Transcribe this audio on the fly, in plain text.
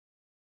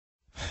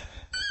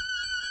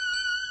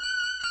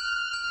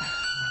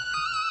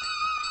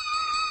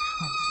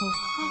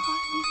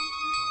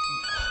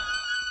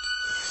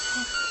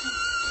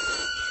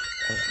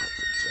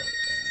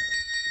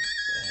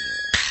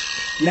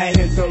Now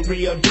here's a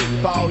real dick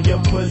for all your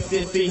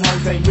pussy. See,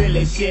 hoes ain't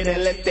really shit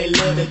unless they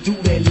love to do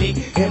that lick.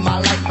 In my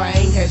life I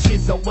ain't had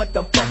shit, so what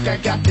the fuck I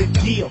got to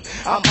give?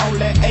 I'm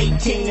only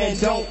 18 and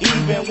don't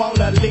even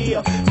wanna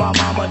live. My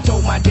mama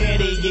told my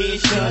daddy, yeah,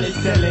 son is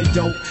selling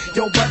dope.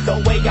 Yo, but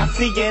the way I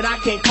see it, I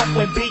can't cope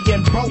with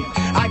being broke.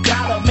 I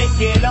gotta make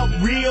it up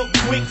real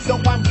quick, so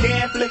I'm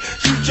gambling.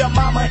 Shoot your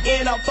mama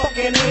in her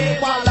fucking head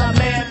while I'm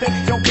laughing.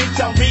 Yo, bitch,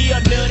 I'm real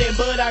nutty,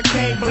 but I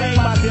can't blame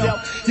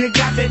myself. You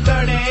got that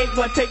 38,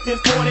 but take this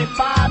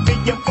 45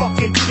 in your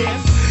fucking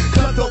chest.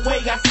 Cause the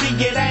way I see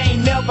it, I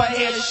ain't never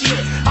had shit.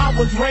 I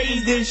was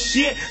raised in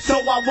shit, so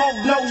I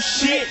won't know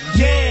shit,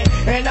 yeah.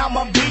 And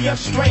I'ma be a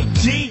straight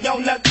G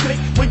on the click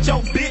with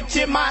your bitch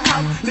in my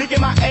house, licking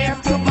my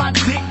ass to my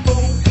dick,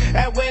 boo.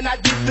 And when I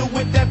get through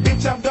with that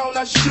bitch, I'm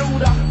gonna shoot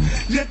her.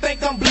 You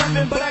think I'm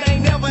bluffing, but I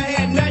ain't never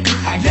had nothing.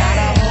 I got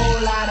a whole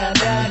lot of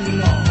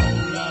nothing.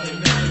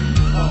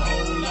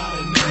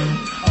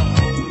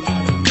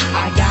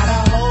 I got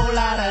a whole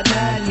lot of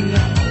nothing.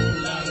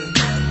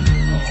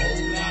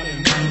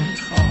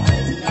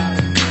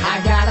 I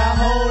got a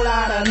whole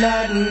lot of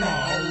nothing.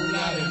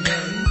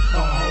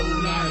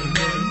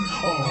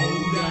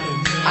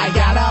 I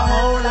got a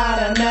whole lot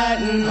of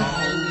nothing.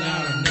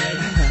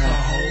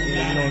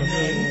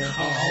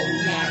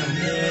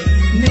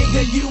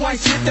 Nigga, you ain't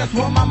shit, that's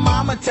what my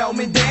mama told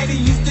me. Daddy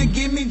used to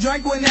give me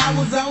drink when I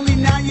was only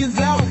 9 years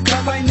old.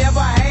 Cause I never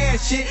had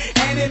shit,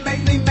 and it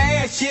makes me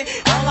mad shit.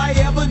 All I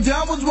ever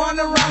done was run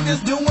around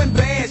just doing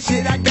bad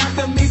shit. I got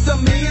to meet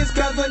some millions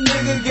cause a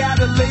nigga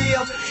gotta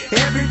live.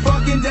 Every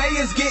fucking day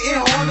is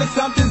getting harder,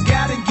 something's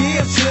gotta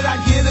give. Should I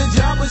get a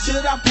job or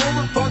should I pull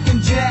a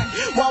fucking jack?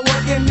 While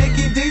working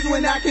Mickey D's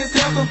when I can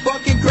sell some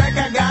fucking crack.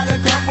 I got a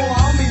couple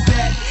homies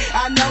that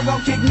I know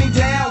gon' kick me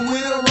down.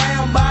 Went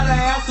around by the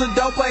ounce of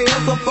dope, or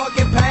else a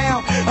fucking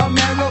pound of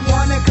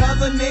marijuana,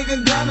 cause a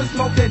nigga gonna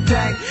smoke that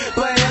dank.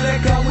 But hell,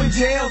 that come with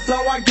jail,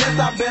 so I guess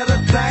I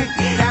better think.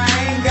 I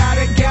ain't got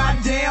a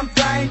goddamn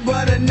thing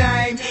but a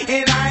name,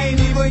 and I ain't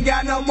even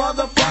got no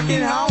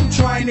motherfucking home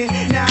training.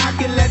 Now I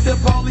can let the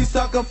police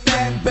suck a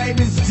fat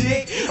baby's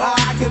dick, or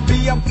I could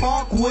be a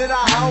punk with a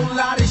whole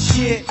lot of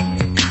shit.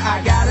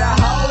 I got a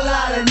whole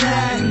lot of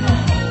nothing.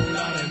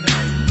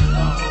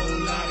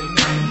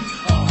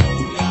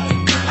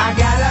 I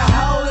got a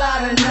whole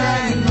lot of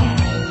nothing.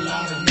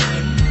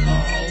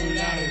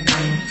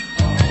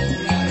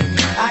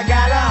 I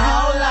got a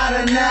whole lot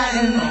of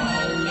nothing.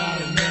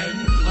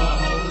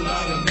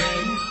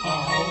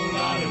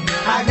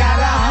 I got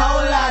a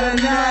whole lot of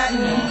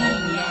nothing.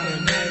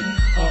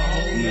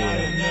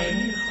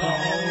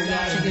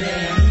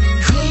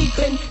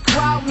 Creeping,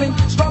 crawling,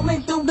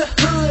 strolling through the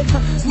hood,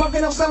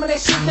 smoking on some of that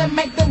shit that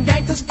make them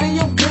gangsters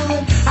feel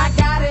good. I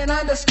got it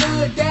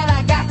understood that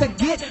I got to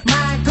get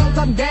mine, cause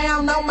I'm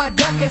down on my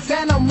ducats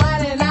and I'm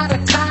running out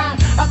of time.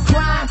 A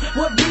crime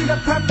would be the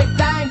perfect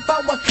thing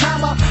for a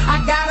come up.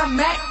 I got a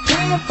Mac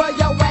 10 for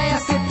your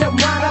ass if you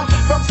run up.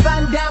 From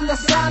sundown to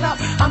sun up,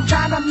 I'm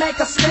trying to make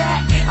a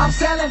stack. I'm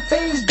selling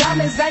thieves,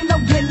 dummies, ain't no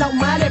getting no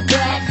money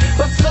back.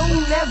 But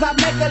soon as I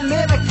make a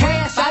little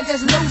cash, I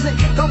just lose it.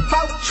 Go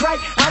folk trade,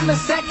 I'm the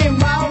second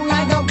roll,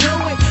 I gon' do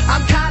it.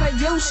 I'm kinda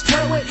used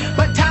to it,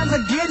 but times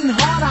are getting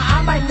harder.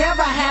 I might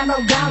never have no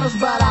dollars,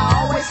 but I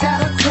always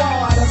had a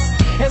quarters.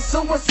 And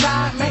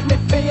suicide make me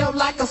feel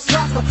like a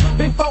sucker.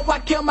 Before I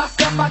kill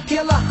myself, I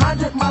kill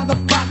 100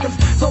 motherfuckers.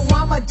 So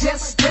I'ma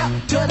just step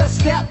to the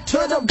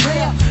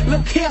rear.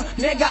 Look here,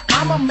 nigga,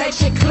 I'ma make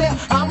shit clear.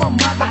 I'm a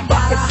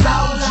motherfucking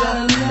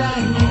soldier.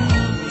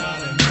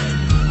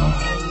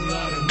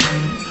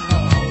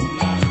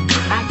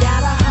 I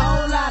got a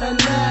whole lot of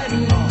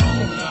nothing.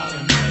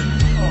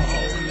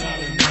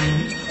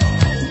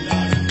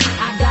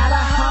 I got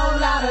a whole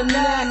lot of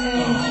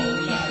nothing.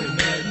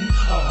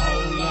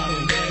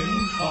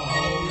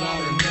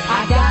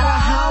 I got a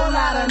whole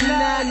lot of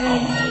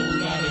nothing.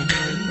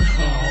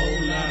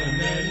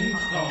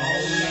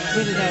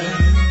 Read it out.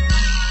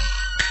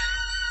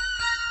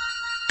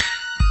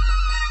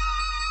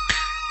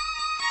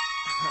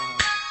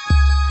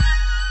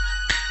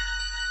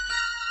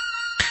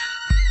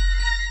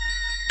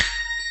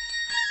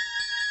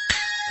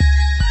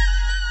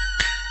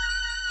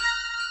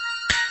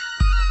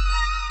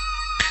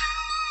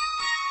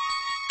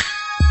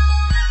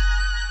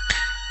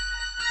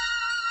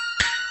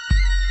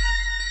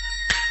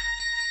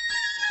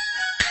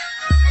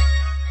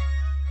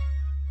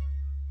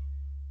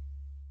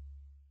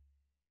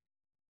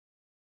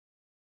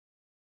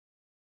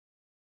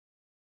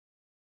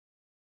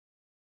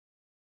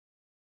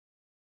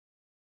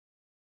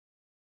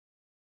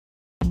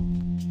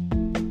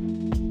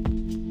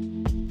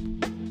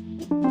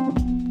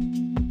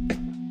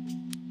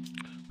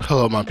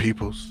 Hello, my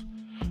peoples.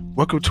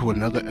 Welcome to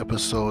another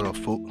episode of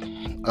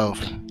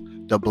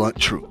The Blunt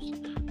Truth.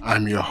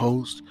 I'm your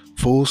host,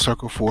 Full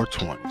Circle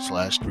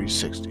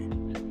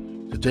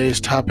 420/360. Today's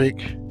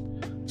topic: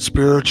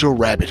 spiritual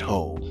rabbit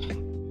hole.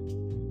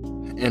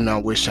 And I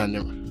wish I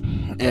never.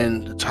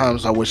 and the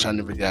times I wish I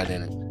never got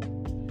in it.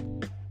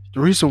 The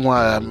reason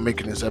why I'm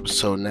making this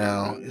episode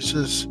now is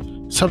just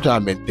something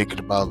I've been thinking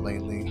about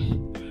lately.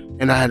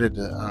 And I had to,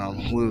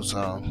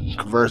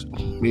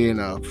 me and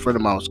a friend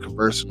of mine was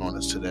conversing on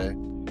this today.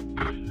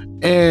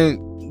 And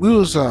we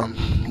was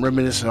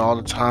reminiscing all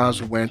the times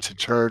we went to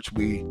church,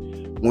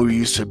 when we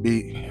used to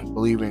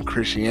believe in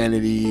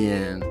Christianity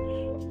and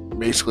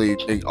basically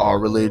think all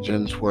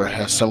religions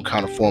has some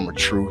kind of form of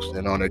truth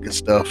and all that good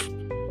stuff.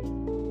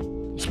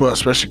 Well,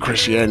 especially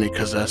Christianity,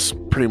 because that's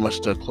pretty much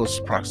the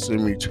closest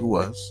proximity to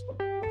us.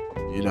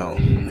 In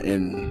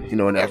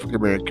the African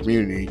American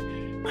community,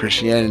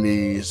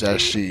 Christianity is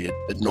actually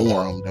the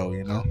norm, though.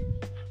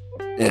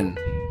 And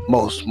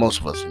most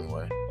of us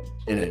anyway,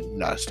 in the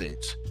United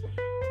States.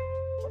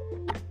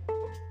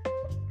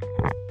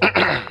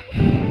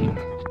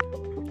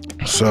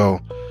 So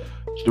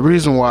the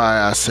reason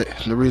why I'm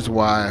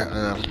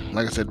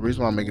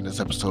making this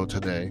episode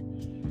today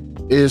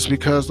is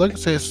because, like I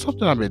said, it's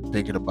something I've been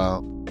thinking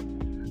about.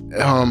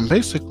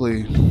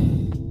 Basically,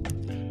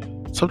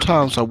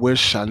 sometimes I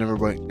wish I never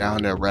went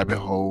down that rabbit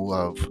hole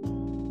of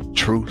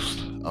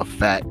truth, of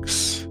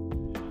facts.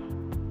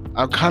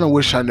 I kind of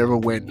wish I never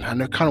went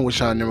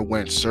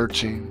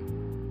searching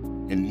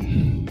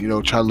and,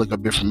 try to look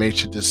up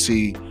information to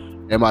see,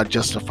 am I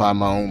justifying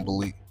my own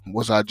belief?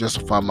 Was I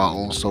justifying my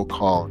own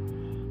so-called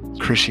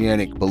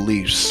Christianic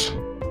beliefs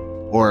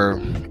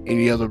or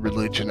any other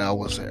religion I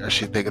was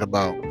actually thinking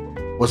about?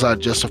 Was I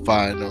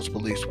justifying those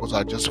beliefs? Was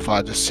I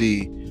justified to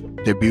see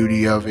the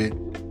beauty of it?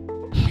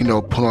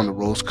 Put on the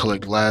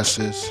rose-colored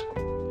glasses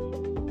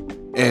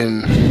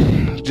and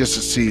just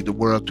to see the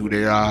world through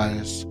the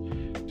eyes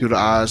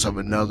of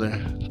another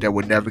that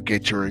would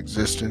navigate your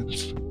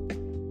existence.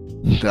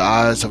 The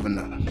eyes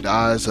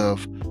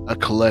of a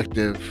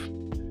collective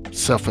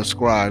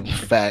self-ascribed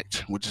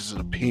fact, which is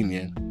an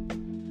opinion,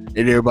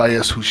 and everybody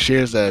else who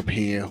shares that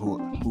opinion,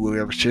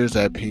 whoever shares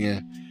that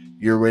opinion,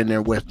 you're in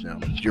there with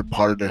them. You're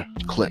part of the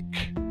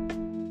clique.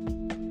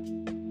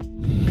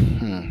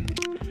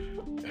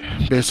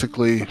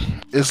 Basically,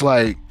 it's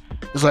like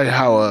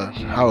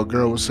how a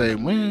girl would say,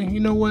 "Man, you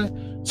know what?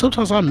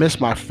 Sometimes I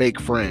miss my fake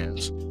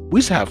friends. We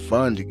used to have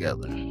fun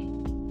together."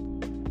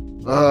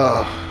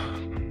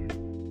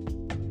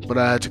 But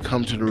I had to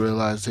come to the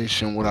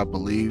realization what I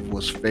believe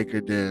was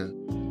faker than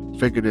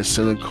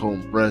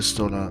silicone breasts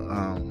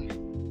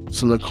on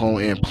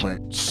silicone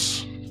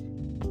implants.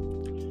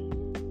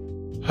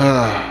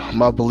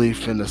 My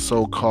belief in the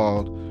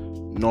so-called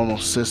normal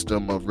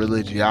system of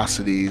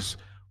religiosities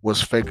was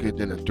faker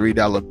than a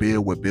 $3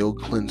 bill with Bill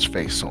Clinton's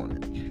face on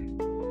it.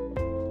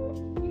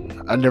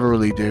 I never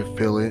really did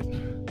feel it.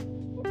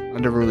 I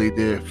never really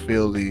did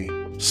feel the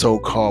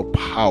so-called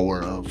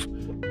power of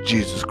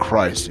Jesus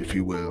Christ, if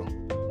you will,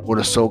 or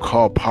the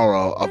so-called power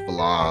of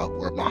Allah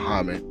or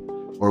Muhammad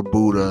or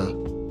Buddha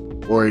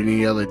or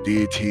any other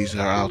deities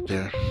that are out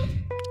there.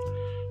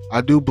 I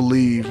do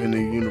believe in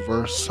the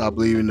universe. I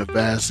believe in the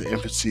vast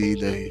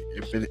infinity,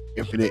 the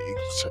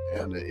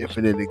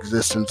infinite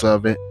existence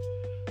of it.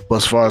 But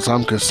as far as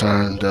I'm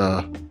concerned,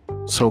 the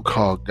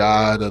so-called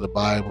God of the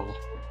Bible,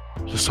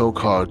 the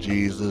so-called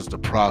Jesus, the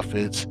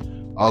prophets,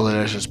 all of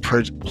that's just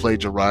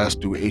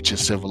plagiarized through ancient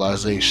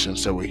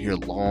civilizations that were here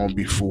long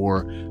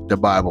before the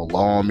Bible,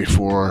 long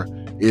before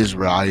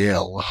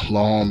Israel,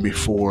 long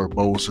before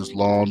Moses,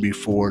 long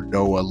before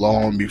Noah,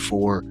 long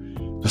before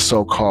the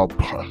so-called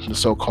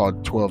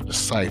 12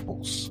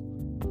 disciples.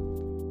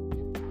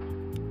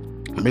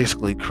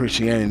 Basically,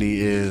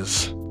 Christianity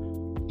is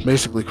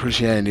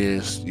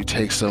you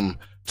take some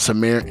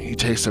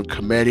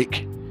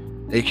Kemetic,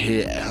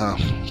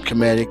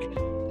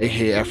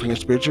 aka African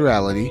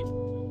spirituality,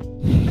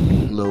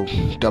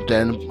 dump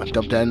that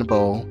in the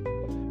bowl.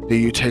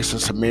 Then you take some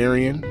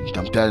Sumerian,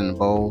 dump that in the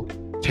bowl.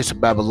 Take some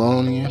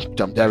Babylonian,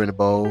 dump that in the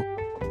bowl.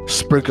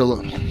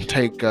 Sprinkle,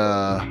 take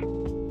all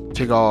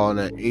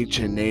the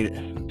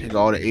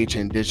ancient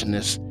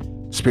indigenous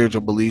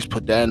spiritual beliefs,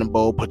 put that in the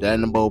bowl.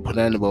 Then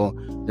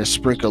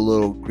sprinkle a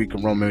little Greek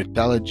and Roman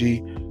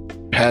mythology,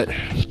 pat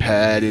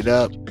it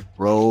up,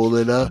 roll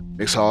it up,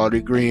 mix all the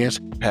ingredients,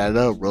 pat it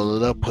up, roll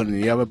it up, put it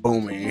in the oven,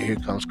 boom, and here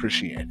comes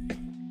Christianity.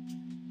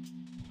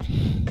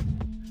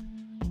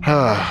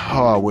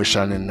 Oh, I wish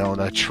I didn't know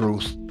that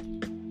truth.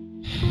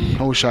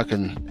 I wish I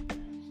could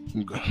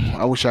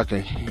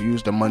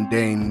use the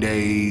mundane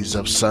days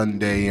of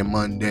Sunday and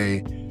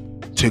Monday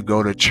to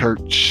go to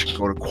church,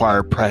 go to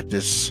choir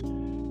practice,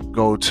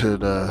 go to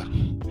the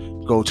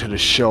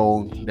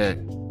show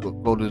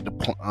go to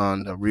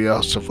the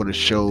rehearsal for the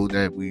show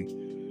that we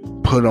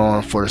put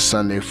on for the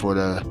Sunday for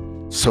the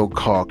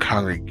so-called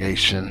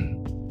congregation.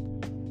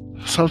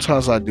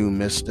 Sometimes I do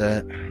miss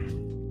that.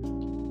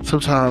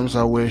 Sometimes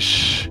I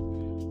wish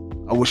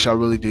I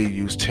really did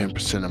use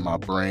 10% of my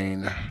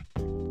brain,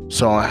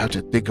 so I don't have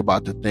to think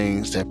about the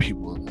things that I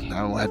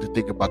don't have to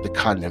think about the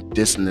cognitive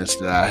dissonance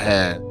that I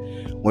had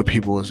when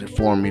people was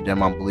informing me that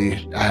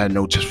I had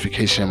no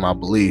justification in my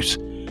beliefs.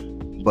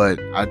 But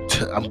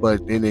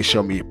then they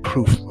showed me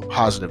proof,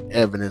 positive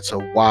evidence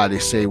of why they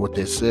say what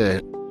they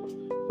said.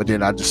 But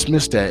then I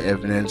dismissed that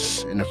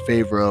evidence in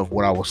favor of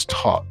what I was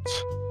taught,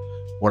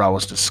 what I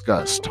was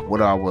discussed,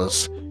 what I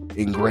was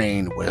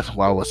ingrained with,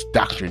 what I was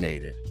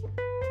doctrinated.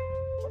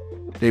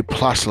 They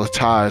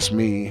proselytized to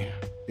me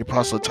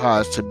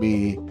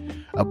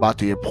about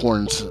the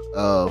importance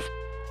of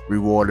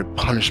reward and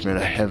punishment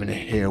of heaven and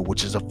hell,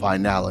 which is a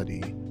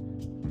finality.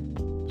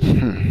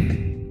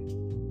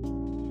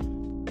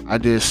 I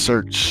did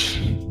search.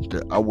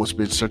 I was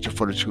been searching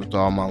for the truth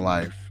all my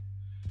life,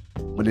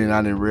 but then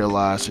I didn't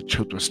realize the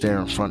truth was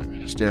staring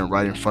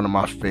right in front of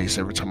my face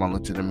every time I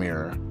looked in the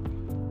mirror.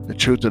 The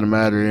truth of the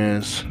matter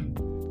is,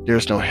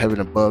 there's no heaven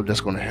above that's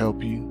going to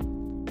help you.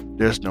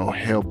 There's no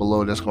hell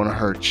below that's going to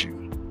hurt you.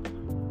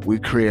 We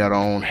create our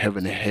own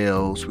heaven and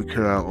hells. We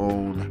are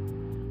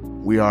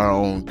our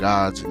own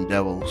gods and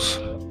devils.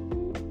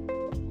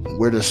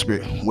 We're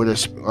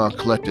the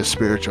collective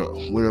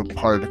spiritual. We're a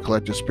part of the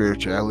collective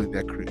spirituality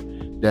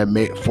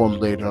that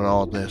formulated on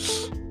all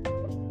this.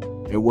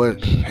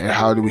 And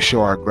how do we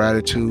show our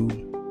gratitude?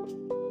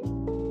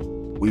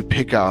 We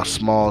pick out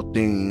small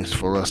things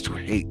for us to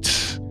hate,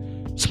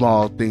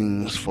 small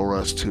things for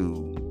us to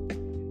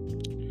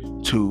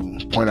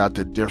point out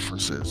the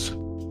differences.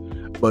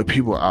 But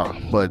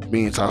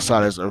beings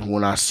outside this earth,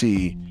 when I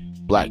see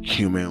black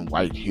human,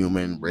 white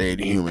human, red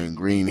human,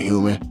 green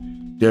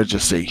human, they'll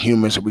just say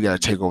human, so we gotta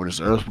take over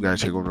this earth, we gotta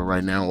take over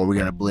right now, or we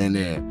gotta blend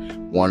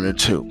in, one or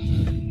two.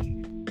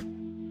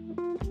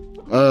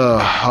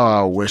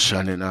 How I wish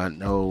I did not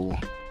know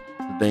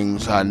the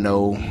things I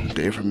know,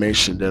 the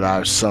information that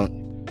I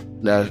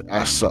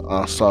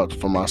sought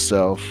for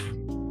myself.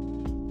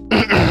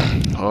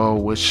 How I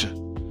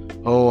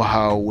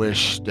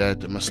wish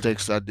that the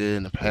mistakes I did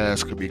in the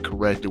past could be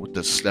corrected with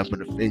the snap of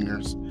the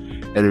fingers.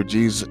 And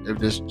if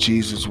this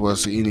Jesus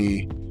was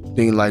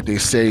anything like they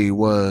say he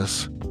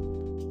was,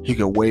 he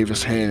could wave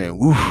his hand and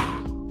woof.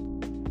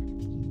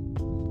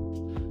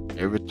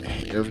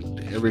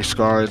 Every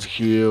scar is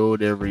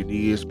healed, every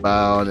knee is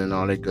bowed, and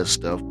all that good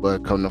stuff.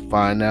 But come to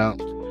find out,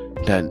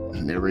 that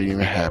never even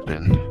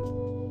happened.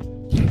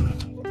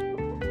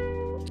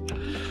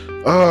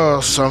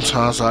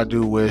 Sometimes I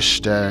do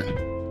wish I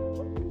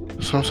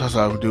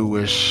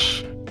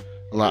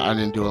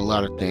didn't do a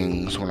lot of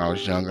things when I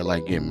was younger,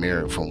 like get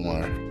married for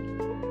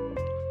one.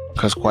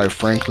 Because quite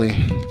frankly,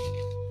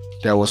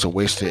 that was a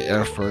wasted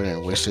effort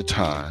and wasted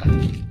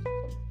time.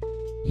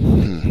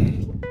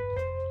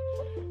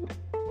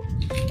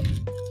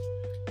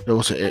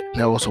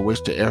 That was a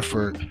wasted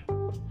effort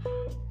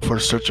for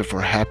searching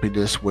for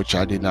happiness, which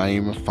I did not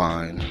even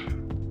find.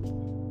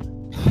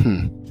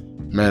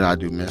 Man, I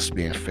do miss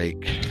being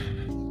fake.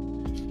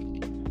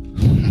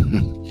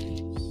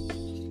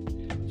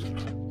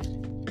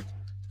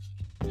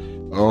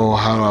 Oh,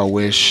 how I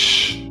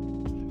wish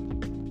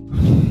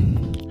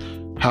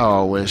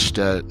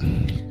that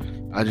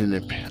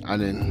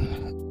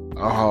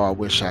how I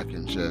wish I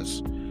can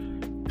just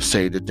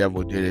say the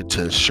devil did it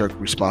to shirk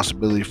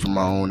responsibility for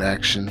my own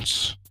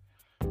actions.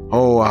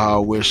 Oh, how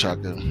I wish I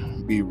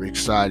could be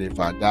excited if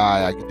I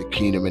die, I get the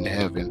kingdom in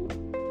heaven.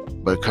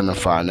 But couldn't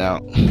find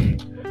out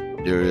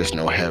there is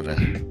no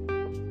heaven.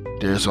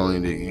 There's only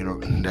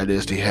that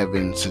is the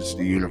heavens, it's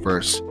the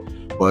universe.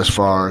 But as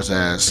far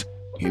as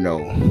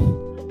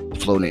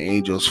floating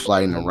angels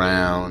flying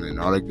around and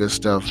all that good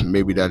stuff,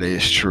 maybe that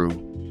is true,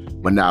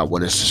 but not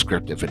what is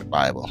descriptive in the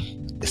Bible.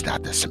 It's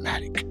not that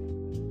somatic.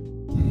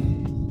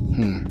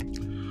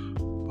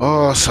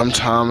 Oh,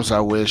 sometimes I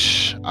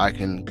wish I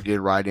can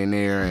get right in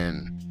there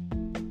and,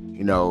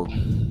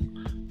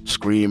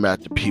 scream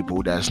at the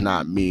people that's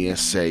not me and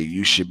say,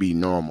 you should be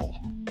normal.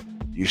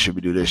 You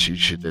should do this, you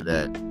should do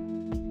that.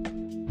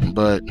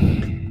 But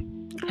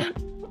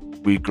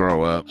we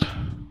grow up.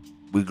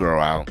 We grow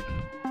out.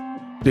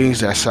 Things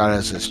that excite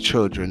us as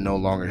children no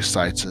longer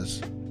excites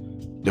us.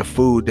 The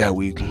food that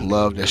we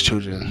loved as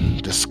children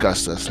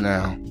disgusts us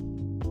now.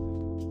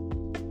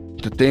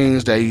 The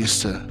things that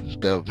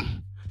the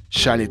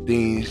shiny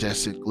things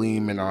that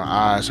gleam in our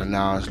eyes are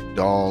now just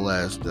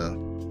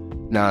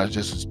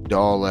as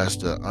dull as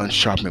the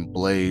unsharpened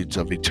blades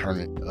of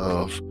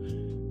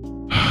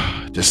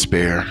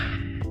despair.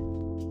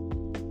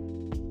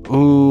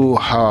 Ooh,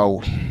 how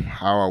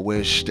I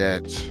wish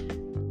that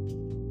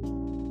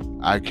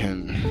I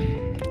can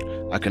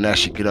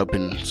actually get up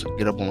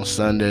on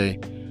Sunday,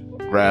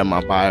 grab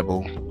my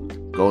Bible,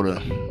 go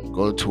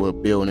to a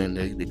building.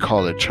 They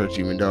call it church,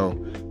 even though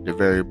the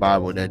very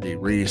Bible that they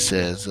read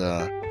says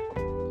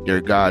their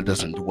God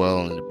doesn't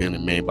dwell in the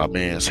building made by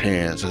man's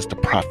hands. As the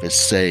prophets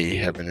say,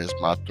 heaven is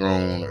my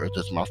throne, earth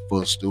is my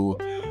footstool.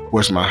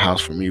 Where's my house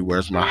for me?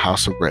 Where's my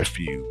house of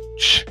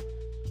refuge?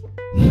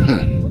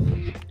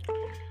 And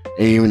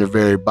even the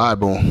very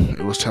Bible,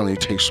 it was telling you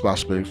to take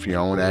responsibility for your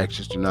own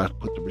actions. Do not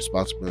put the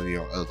responsibility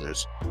on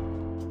others.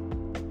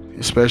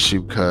 Especially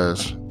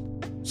because,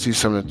 see,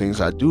 some of the things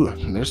I do,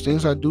 and there's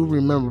things I do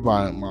remember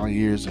by my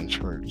years in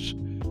church.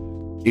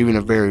 Even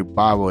the very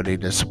Bible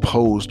they're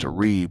supposed to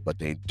read, but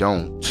they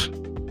don't,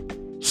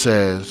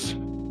 says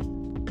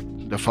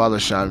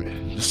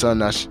the son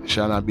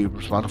shall not be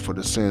responsible for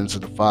the sins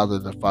of the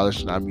father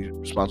shall not be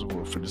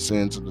responsible for the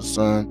sins of the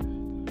son,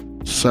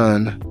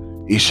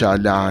 he shall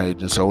die in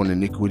his own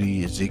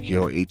iniquity,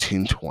 Ezekiel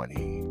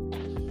 18:20.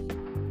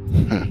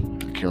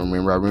 I can't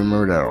remember. I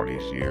remember that all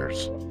these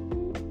years.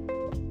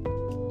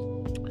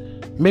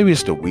 Maybe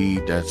it's the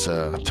weed that's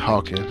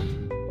talking,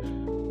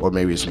 or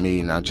maybe it's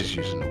me not just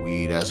using the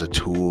weed as a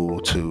tool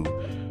to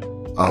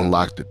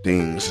unlock the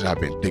things that I've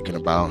been thinking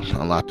about,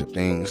 unlock the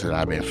things that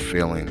I've been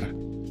feeling.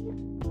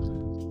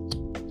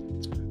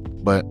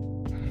 But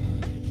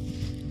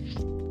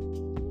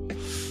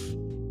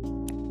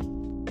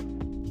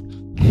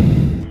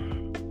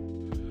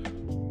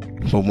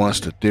once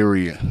the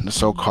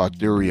so-called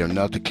theory of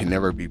nothing can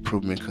never be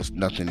proven because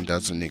nothing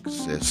doesn't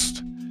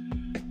exist,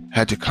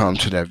 had to come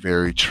to that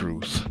very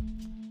truth.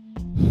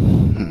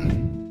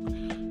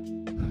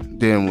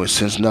 Then,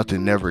 since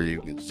nothing never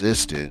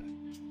existed,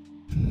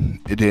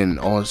 it didn't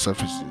all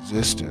suffer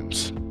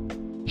existence,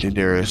 then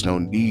there is no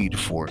need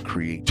for a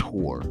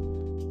creator.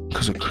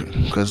 Because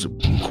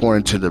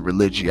according to the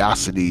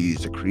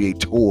religiosities, the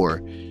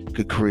creator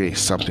could create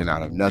something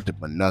out of nothing,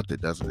 but nothing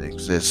doesn't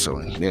exist.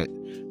 So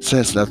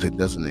since nothing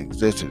doesn't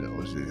exist in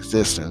its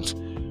existence,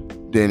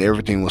 then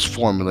everything was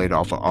formulated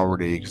off of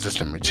already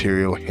existing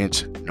material,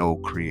 hence no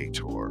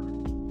creator.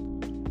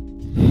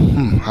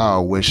 How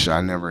I wish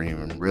I never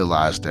even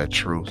realized that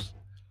truth.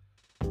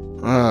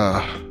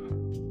 I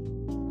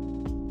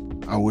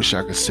wish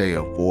I could say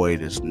a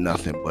void is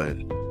nothing, but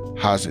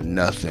how's it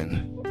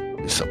nothing?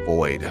 It's a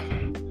void.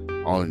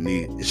 All it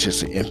needs, it's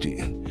just an empty.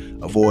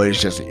 A void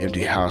is just an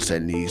empty house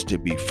that needs to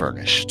be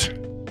furnished.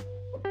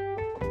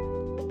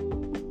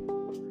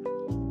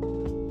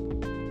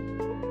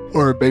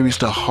 Or maybe it's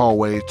the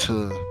hallway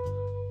to,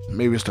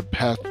 maybe it's the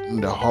path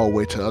in the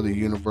hallway to other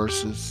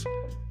universes.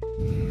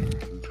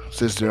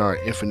 Since there are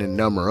an infinite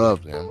number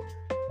of them,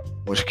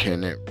 which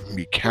can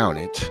be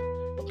counted,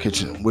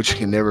 which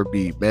can never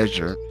be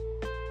measured.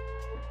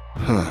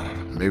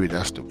 Maybe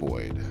that's the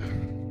void.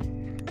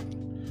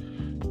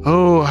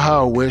 Oh,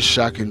 how I wish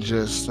I could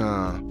just,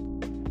 how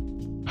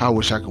I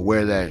wish I could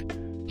wear that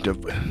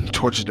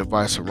torture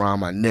device around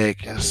my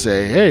neck and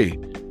say, hey,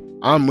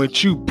 I'm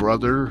with you,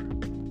 brother.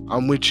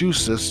 I'm with you,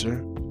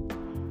 sister.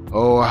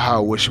 Oh, how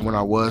I wish when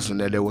I was and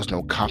that there was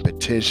no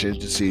competition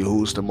to see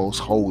who's the most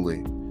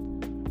holy.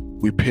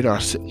 We pitted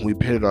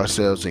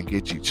ourselves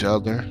against each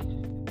other.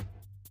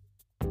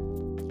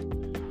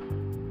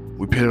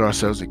 We pitted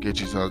ourselves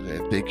against each other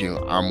and thinking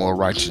I'm more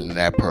righteous than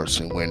that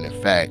person, when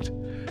in fact,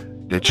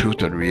 the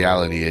truth of the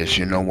reality is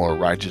you're no more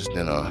righteous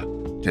than a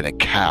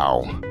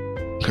cow,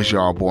 because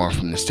you're all born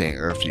from the same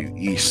earth. You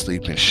eat,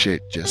 sleep, and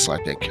shit just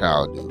like that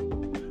cow do.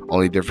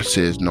 Only difference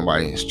is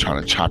nobody is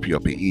trying to chop you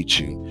up and eat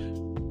you,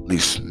 at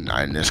least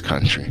not in this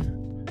country.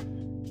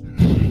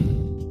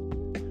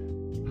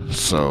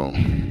 So,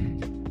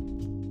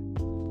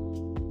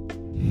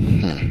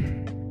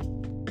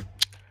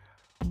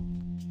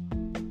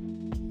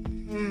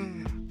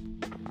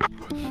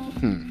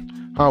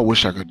 How I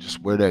wish I could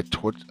just wear that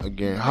torch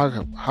again.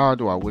 How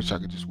do I wish I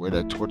could just wear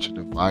that torture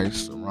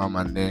device around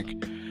my neck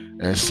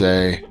and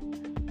say,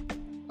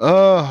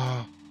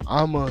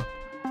 I'm a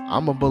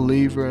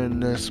believer in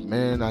this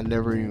man. I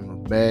never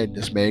even met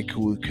this man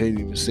who couldn't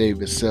even save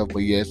himself,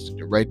 but yes,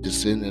 the right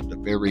descendant of the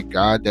very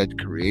God that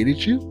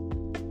created you.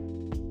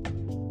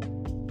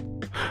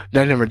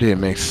 That never did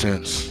make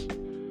sense.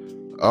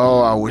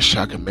 Oh, I wish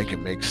I could make it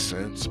make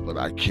sense, but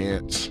I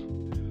can't.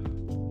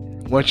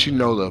 Once you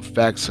know the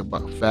facts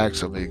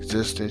of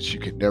existence, you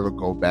can never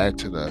go back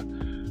to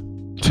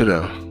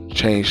the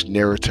changed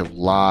narrative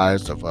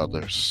lies of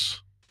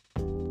others.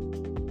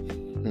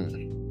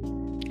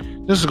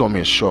 This is gonna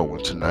be a short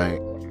one tonight.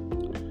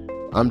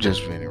 I'm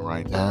just venting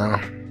right now.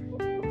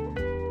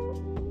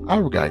 I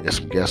gotta get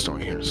some guests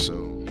on here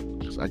soon,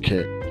 because I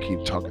can't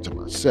keep talking to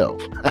myself.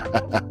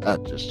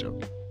 Just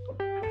joking.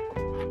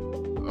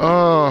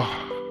 Oh,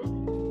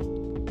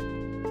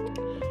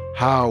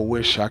 how I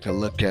wish I could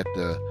look at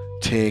the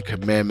 10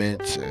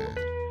 Commandments and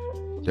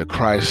the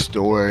Christ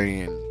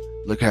story and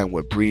look at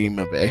what breed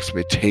of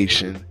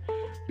expectation,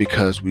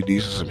 because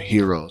these are some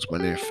heroes, but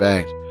in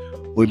fact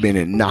we've been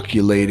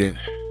inoculated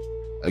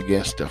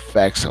against the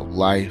facts of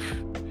life,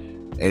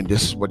 and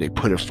this is what they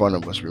put in front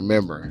of us.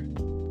 Remember,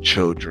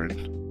 children,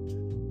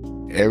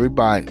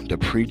 everybody, the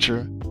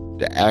preacher,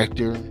 the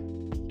actor,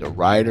 the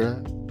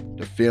writer,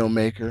 the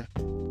filmmaker,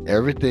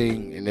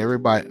 everything and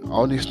everybody,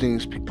 all these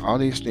things and all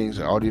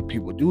the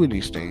people doing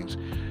these things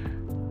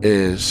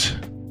is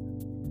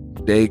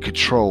they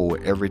control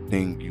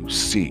everything you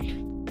see.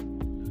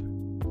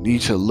 Need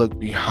to look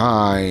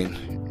beyond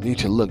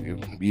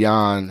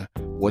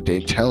what they're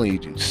telling you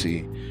to see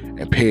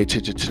and pay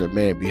attention to the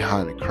man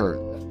behind the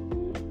curtain.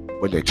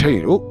 When they tell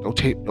you, don't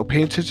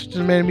pay attention to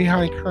the man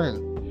behind the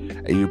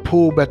curtain, and you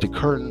pull back the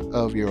curtain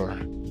of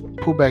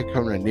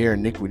their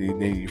iniquity,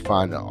 then you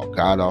find the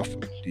God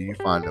awful. Do you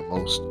find the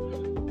most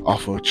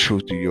awful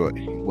truth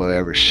will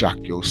ever shock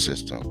your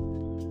system?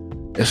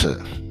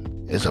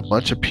 It's a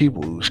bunch of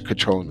people who's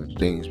controlling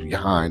things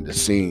behind the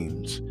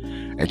scenes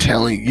and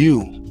telling you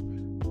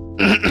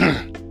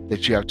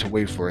that you have to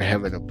wait for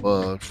heaven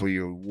above for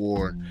your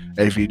reward.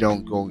 And if you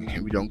don't go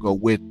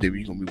with them,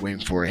 you're gonna be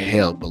waiting for a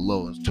hell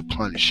below to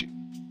punish you.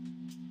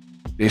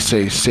 They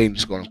say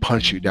Satan's gonna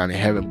punch you down in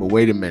heaven, but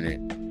wait a minute.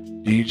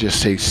 Do you just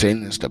say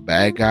Satan is the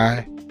bad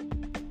guy?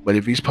 But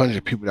if he's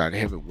punishing people down in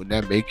heaven, would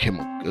that make him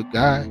a good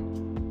guy?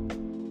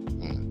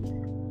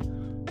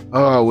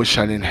 Oh, I wish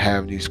I didn't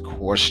have these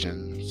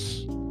questions.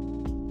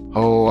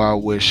 Oh, I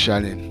wish I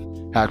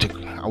didn't have to.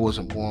 I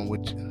wasn't born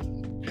with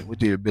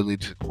the ability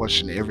to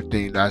question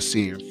everything that I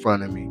see in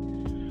front of me,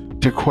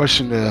 to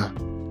question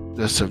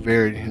the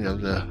severity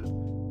of the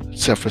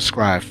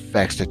self-prescribed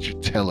facts that you're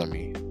telling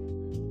me.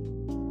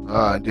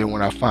 Then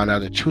when I found out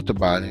the truth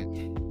about it,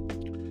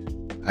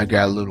 I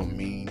got a little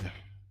mean.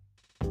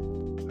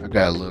 I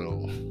got a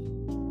little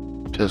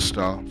pissed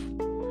off.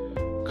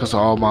 Because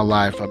all my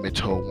life I've been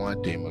told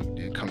one thing, but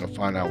then come to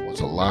find out it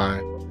was a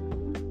lie.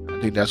 I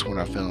think that's when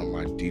I fell in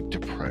my deep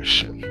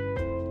depression.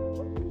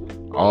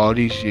 All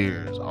these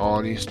years,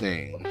 all these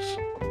things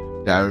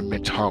that I've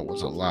been taught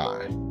was a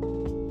lie.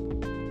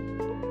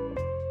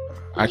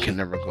 I can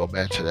never go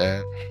back to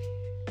that.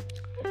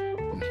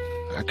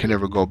 I can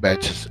never go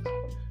back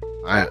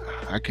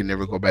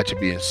to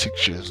being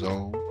 6 years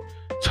old.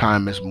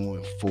 Time is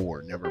moving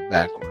forward, never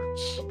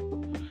backwards.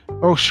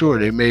 Oh, sure,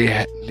 they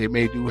may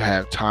do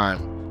have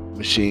time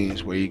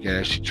machines where you can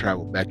actually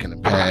travel back in the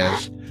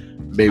past,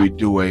 maybe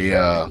do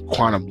a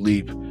quantum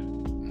leap,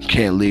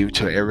 can't leave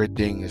till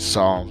everything is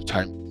solved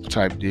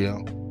type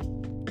deal.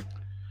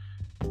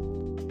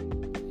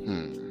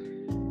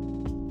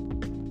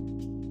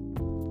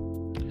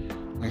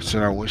 Like I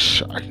said, I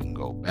wish I can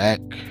go back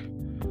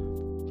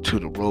to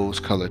the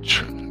rose-colored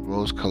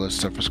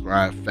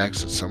self-prescribed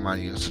facts of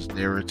somebody else's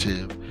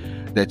narrative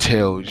that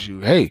tells you,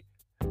 hey,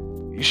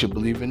 you should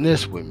believe in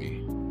this with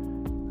me.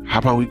 How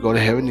about we go to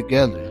heaven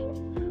together?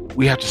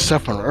 We have to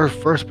suffer on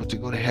earth first, but to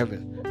go to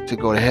heaven,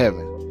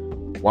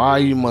 why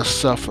you must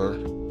suffer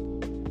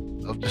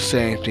of the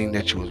same thing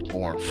that you was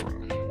born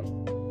from?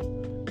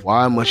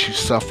 Why must you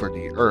suffer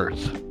the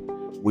earth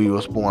when you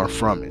was born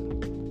from it?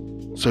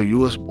 So you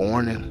was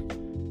born in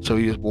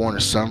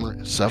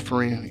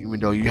suffering, even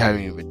though you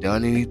haven't even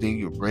done anything.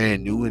 You're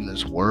brand new in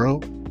this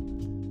world.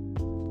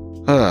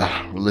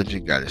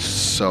 Religion got it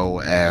so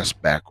ass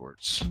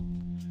backwards.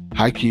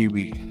 How can you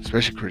be,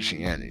 especially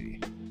Christianity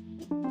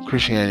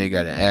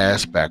got an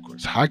ass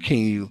backwards. How can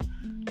you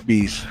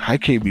be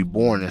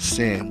born in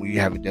sin when you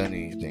haven't done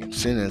anything?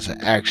 Sin is an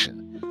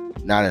action,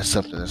 not as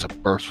something that's a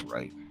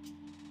birthright.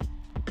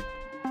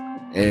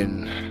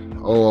 And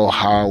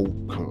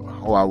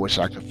I wish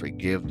I could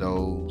forgive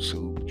those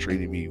who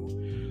treated me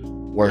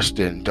worse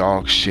than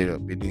dog shit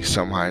up beneath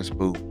somebody's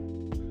boot.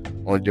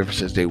 Only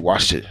difference is they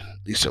washed it.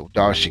 At least the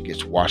dog shit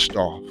gets washed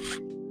off.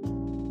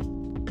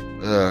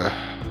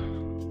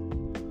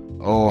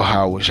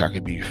 How I wish I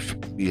could be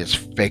as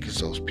fake as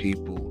those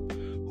people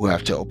who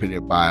have to open their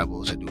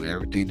Bibles and do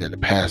everything that the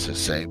pastors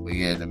say. But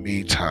yeah, in the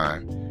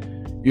meantime,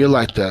 you're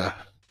like the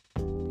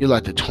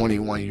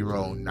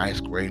 21-year-old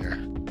ninth grader.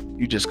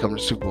 You just come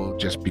to school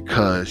just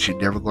because you're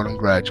never going to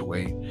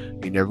graduate.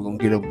 You're never going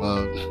to get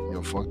above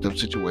your fucked up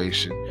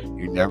situation.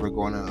 You're never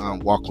going to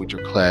walk with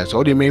your class.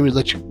 Oh, they maybe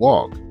let you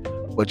walk,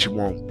 but you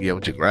won't be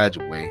able to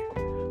graduate.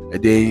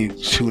 And then you're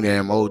too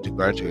damn old to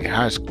graduate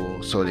high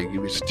school, so they give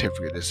you a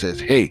certificate that says,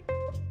 hey,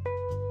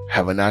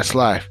 have a nice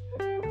life.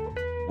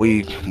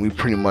 We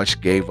pretty much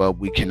gave up.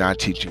 We cannot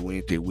teach you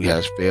anything. We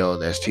have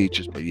failed as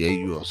teachers, but yeah,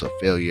 you also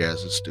failure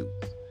as a student.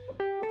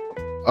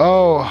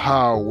 Oh,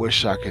 how I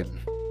wish I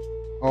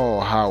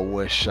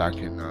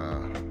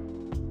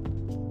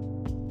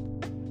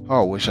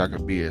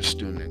could be a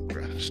student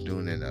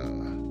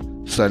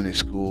in Sunday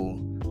school,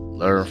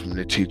 learn from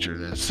the teacher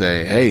and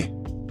say, hey,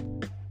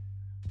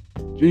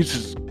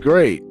 Jesus is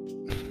great.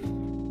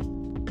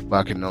 But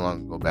I can no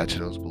longer go back to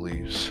those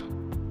beliefs.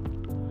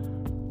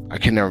 I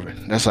can never.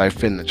 That's like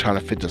trying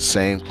to fit the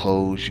same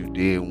clothes you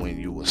did when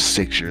you were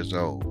 6 years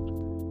old.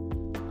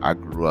 I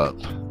grew up.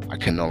 I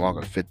can no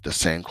longer fit the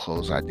same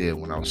clothes I did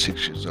when I was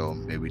 6 years old.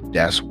 Maybe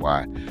that's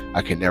why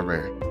I can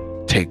never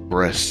take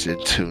breaths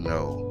into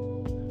no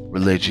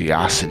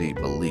religiosity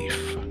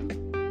belief.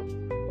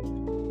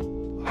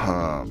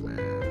 Oh,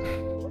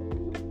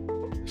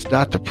 man. It's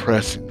not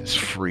depressing, it's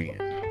freeing.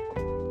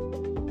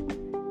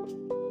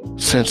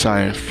 Since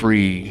I am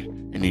free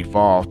and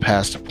evolved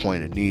past the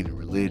point of needing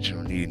religion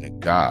or needing a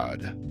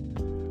God,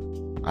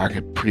 I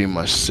could pretty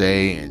much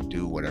say and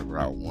do whatever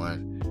I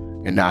want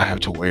and not have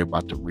to worry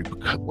about the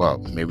repercussions. Well,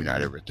 maybe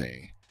not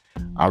everything.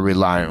 I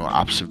rely on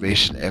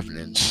observation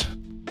evidence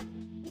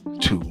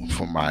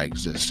for my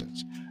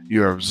existence.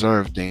 You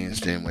observe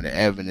things, then when the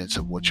evidence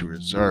of what you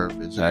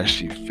observe is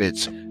actually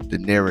fits the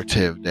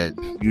narrative that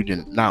you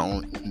didn't,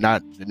 not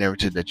the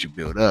narrative that you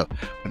build up,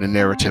 but the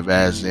narrative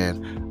as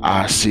in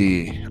I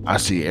see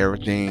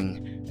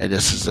everything, and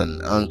this is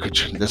an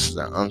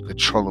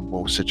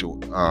uncontrollable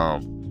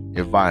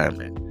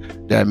environment.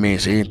 That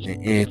means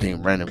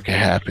anything random can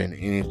happen.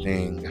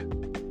 Anything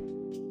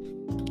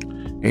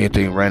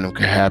Anything random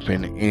can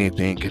happen.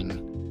 Anything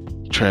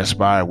can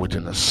transpire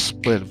within a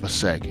split of a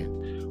second.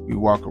 We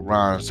walk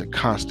around in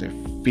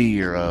constant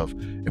fear of,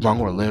 am I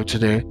going to live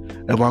today?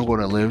 Am I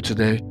going to live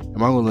today?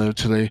 Am I going to live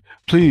today?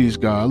 Please,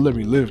 God, let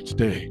me live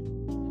today.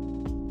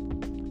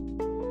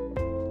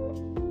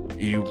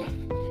 You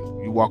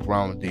walk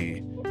around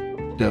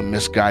with the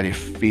misguided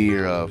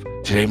fear of,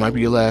 today might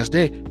be your last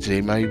day. Today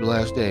might be your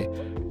last day.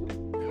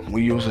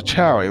 When you was a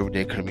child, every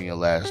day could be your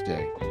last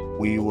day.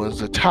 When you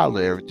was a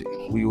toddler,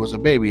 when you was a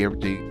baby, every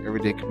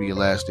day could be your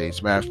last day. As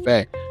a matter of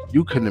fact,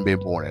 you couldn't have been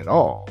born at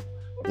all.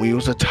 When you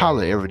was a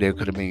toddler, every day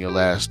could have been your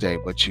last day,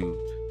 but you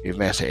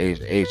advanced to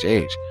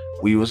age.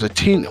 When you was a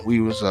teen, we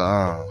was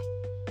a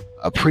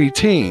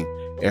preteen.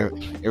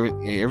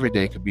 Every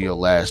day could be your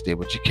last day,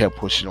 but you kept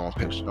pushing on,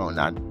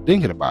 not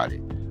thinking about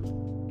it.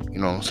 You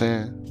know what I'm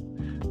saying?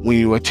 When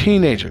you were a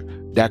teenager,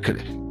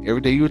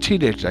 every day you were a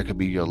teenager, that could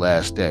be your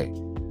last day.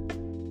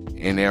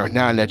 And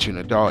now that you're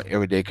an adult,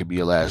 every day could be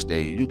your last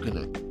day. You could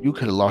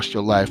have lost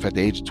your life at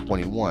the age of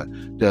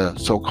 21. The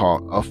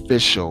so-called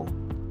official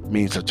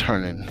means of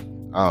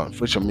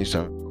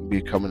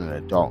becoming an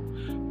adult.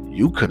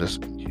 You could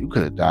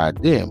have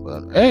died then,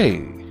 but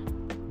hey,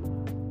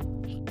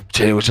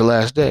 today was your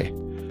last day.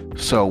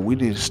 So we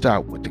need to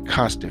stop with the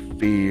constant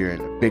fear and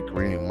the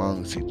bickering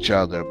amongst each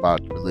other about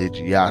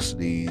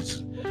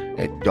religiosities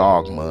and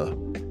dogma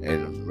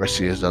and the rest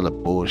of this other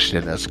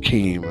bullshit that's can't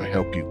even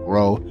help you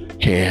grow,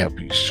 can't help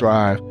you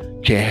strive,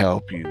 can't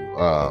help you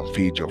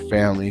feed your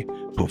family,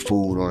 put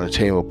food on the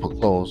table, put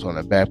clothes on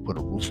the back, put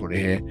a roof over the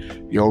head.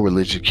 Your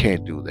religion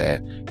can't do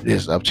that. It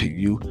is up to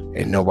you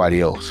and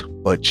nobody else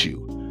but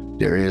you.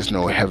 There is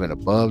no heaven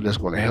above that's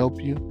going to help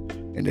you,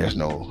 and there's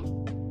no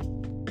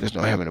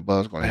heaven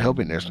above that's going to help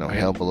you, and there's no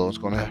hell below that's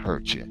going to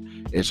hurt you.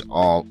 It's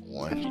all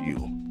on you.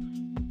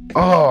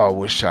 Oh, I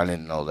wish I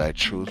didn't know that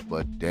truth,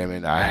 but damn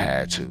it, I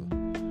had to.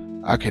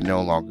 I can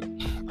no longer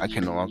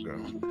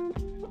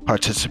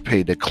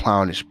participate in the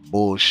clownish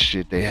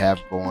bullshit they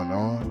have going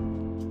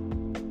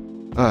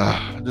on.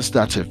 This is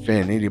not to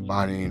offend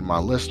anybody in my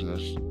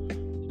listeners.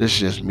 This is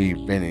just me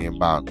venting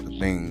about the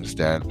things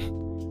that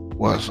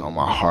was on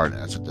my heart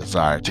as a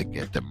desire to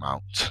get them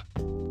out.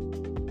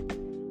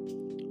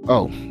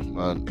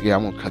 I'm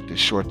gonna cut this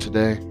short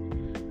today.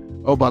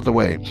 Oh, by the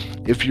way,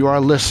 if you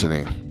are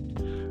listening,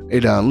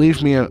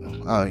 leave me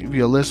if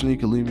you're listening, you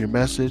can leave me a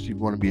message. If you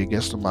want to be a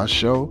guest on my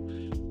show,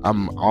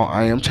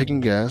 I am taking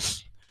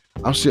guests.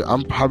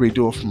 I'm probably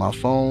doing it from my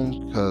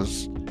phone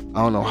because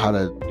I don't know how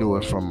to do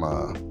it from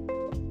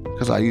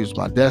because I use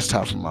my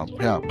desktop for my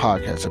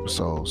podcast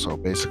episode. So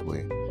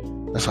basically,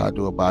 that's how I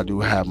do it. But I do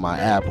have my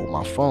app on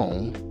my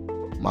phone,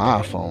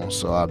 my iPhone,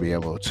 so I'll be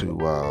able to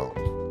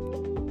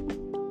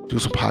do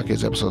some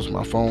podcast episodes on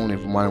my phone.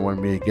 If you might want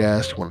to be a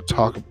guest, you want to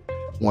talk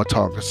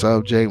a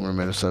subject,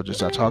 remember the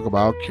subjects I talk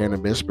about: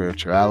 cannabis,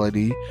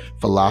 spirituality,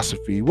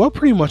 philosophy, well,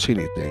 pretty much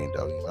anything,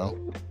 though,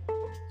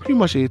 pretty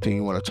much anything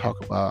you want to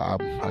talk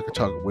about, I could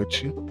talk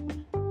with you,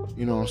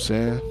 you know what I'm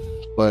saying?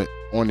 But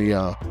on the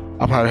I'll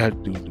probably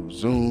have to do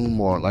Zoom,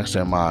 or like I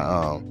said,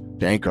 my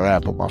the Anchor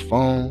app on my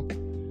phone,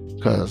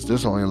 because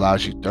this only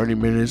allows you 30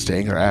 minutes. The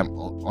Anchor app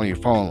on your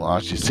phone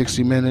allows you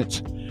 60 minutes,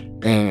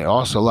 and it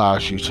also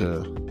allows you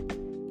to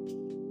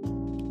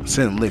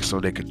send links so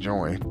they could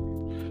join.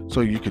 So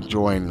you can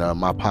join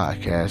my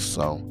podcast,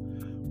 so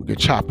we can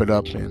chop it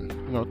up and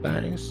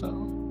things. So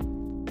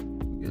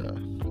yeah,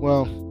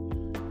 well,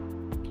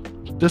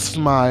 this is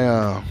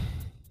my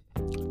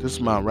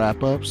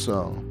wrap up.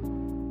 So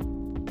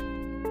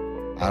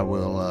I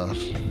will.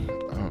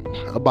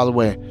 By the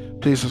way,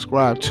 please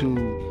subscribe to.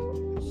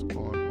 What's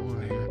going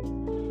on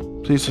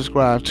here? Please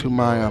subscribe to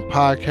my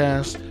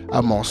podcast.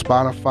 I'm on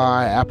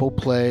Spotify, Apple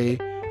Play,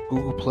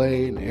 Google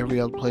Play, and every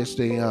other place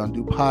they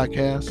do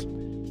podcasts.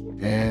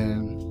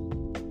 And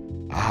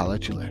I'll holler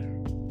at you later.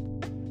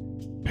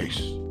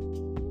 Peace.